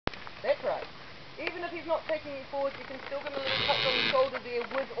if he's not taking you forward, you can still give him a little touch on the shoulder there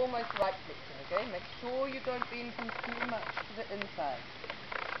with almost right flexion, okay? Make sure you don't bend him too much to the inside.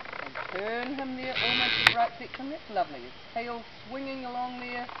 And turn him there almost with right flexion. That's lovely. His tail swinging along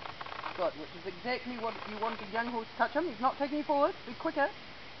there. Good, which is exactly what you want a young horse to touch him. He's not taking you forward. Be quicker.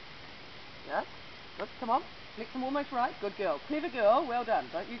 Yeah. Good, come on. Flex him almost right. Good girl. Clever girl. Well done.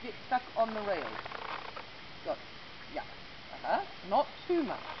 Don't you get stuck on the rails. Good. Yeah. Not too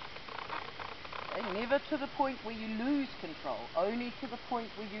much. Okay, never to the point where you lose control. Only to the point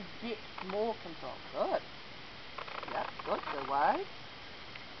where you get more control. Good. Yeah, good. Go wide.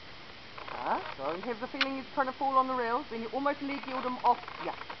 Don't have the feeling he's trying to fall on the rails. Then you almost leg yield him off.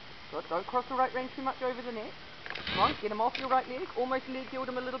 Yeah. Good. Don't cross the right rein too much over the neck. Come on, get him off your right leg. Almost leg yield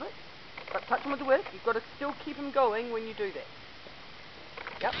him a little bit. But touch him with the whip. You've got to still keep him going when you do that.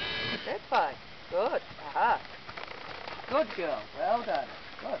 Yep. That's fine. Good. Good girl. Well done.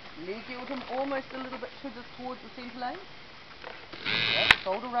 Good. Leg yield him almost a little bit towards the centre lane. Yep.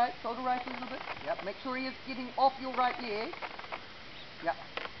 Shoulder right a little bit. Yep. Make sure he is getting off your right leg. Yep.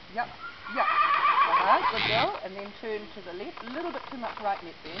 Yep. Yep. Good girl. And then turn to the left. A little bit too much right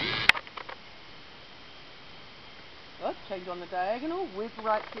neck bend. Good. Change on the diagonal with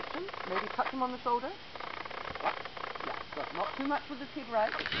right flexion. Maybe touch him on the shoulder. Yep. Yeah. Good. Not too much with his head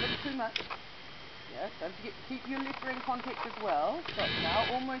right. A little too much. Yeah. Don't forget to keep your left rein contact as well. Good. Now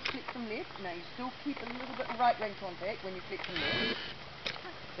almost flex him left. Now you still keep a little bit right rein contact when you flex him left.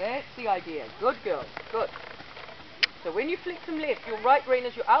 That's the idea. Good girl. Good. So when you flex him left, your right rein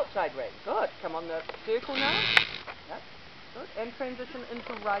is your outside rein. Good. Come on the circle now. Yep. Good. And transition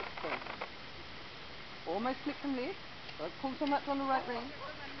into right hand. Almost flex him left. Don't pull so much on the right rein.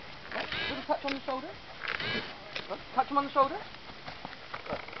 Yep. Little touch on the shoulder. Good. Touch him on the shoulder.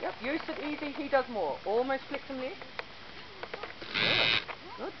 Good. Yep. You sit easy. He does more. Almost flex him left. Good.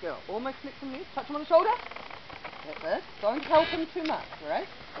 Good girl. Almost flex him left. Touch him on the shoulder. That's it. Don't help him too much, right?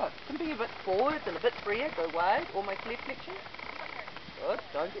 Good. Can be a bit forward and a bit freer. Go wide. Almost left flexion. Good.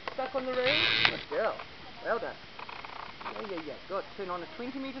 Don't get stuck on the rein. Good girl. Well done. Yeah. Good. Turn on a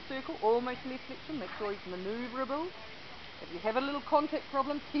 20-metre circle. Almost left flexion. Make sure he's manoeuvrable. If you have a little contact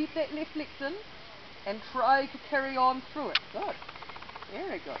problem, keep that left flexion and try to carry on through it. Good.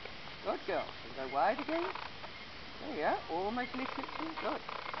 Very good. Good girl. And go wide again. There you are. Almost left flexion. Good.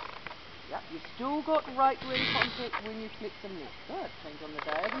 Yep, you've still got right rein contact when you flex him left. Good. Change on the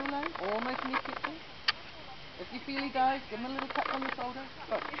diagonal lane. Almost left flexion. If you feel he dies, give him a little touch on the shoulder.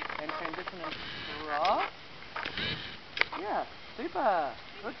 Good. And transition into right. Yeah, super.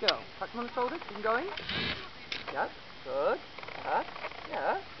 Good girl. Touch him on the shoulder. Keep him going. Yep. Good.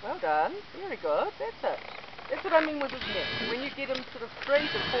 Yeah. Well done. Very good. That's it. That's what I mean with his neck. When you get him sort of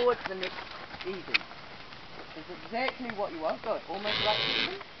straight and forward, the neck easy. It's exactly what you want. Good. Almost right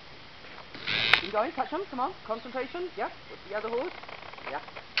flexion. Keep going, touch him, come on, concentration, yep, with the other horse, yep,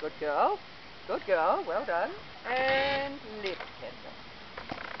 good girl, well done, and left hander.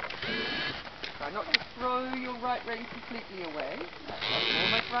 Try not to throw your right rein completely away,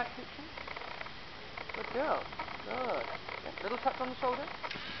 almost right flexion, good girl, good, yep, little touch on the shoulder,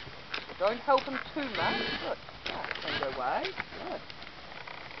 but don't help him too much, good, yeah, and go wide, good,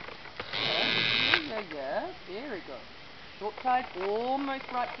 yeah, very good. Short side, almost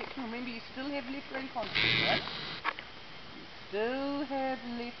right flexion. Remember, you still have left rein contact, right? You still have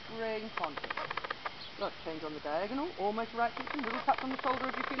left rein contact. Good. Change on the diagonal. Almost right flexion. Little touch on the shoulder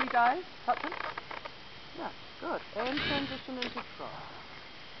if you feel he dies. Touch him. Yeah, good. And transition into trot.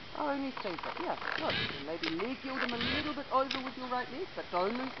 Only centre. Yeah, good. And maybe leg yield him a little bit over with your right leg, but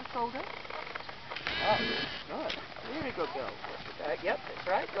don't lose the shoulder. Oh, good. Very good, girl. Yep, that's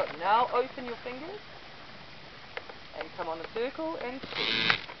right. Good. Now open your fingers. And come on a circle and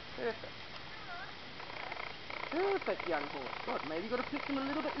spin. Perfect. Perfect, young horse. Good. Maybe you've got to flex him a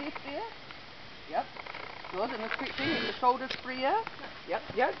little bit left there. Yep. Good. And the stretching, get the shoulders freer. Yep.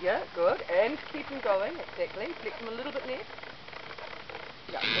 Good. And keep him going. Exactly. Flex him a little bit left.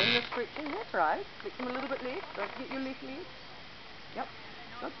 Yep. And the stretching. That's right. Flex him a little bit left. Don't forget your left leg. Yep.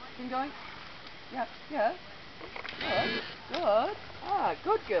 Good. Keep him going. Yep. Yeah. Good.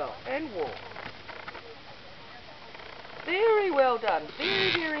 Good girl. And walk. Very well done.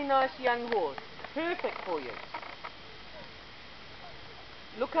 Very, very nice young horse. Perfect for you.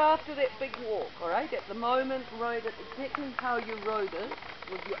 Look after that big walk, alright? At the moment, ride it exactly how you rode it,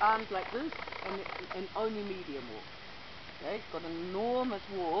 with your arms like this, and only medium walk. Okay, it's got an enormous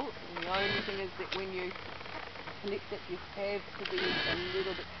walk, and the only thing is that when you collect it, you have to be a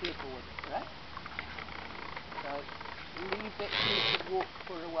little bit careful with it, right? So, leave that collected walk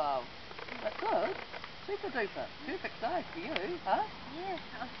for a while. That's good. Super duper. Perfect day for you, huh? Yeah,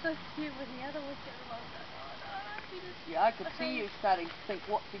 I was so cute when the other was getting along. Oh no, he just... Yeah, I could see you starting to think,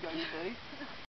 what's he going to do?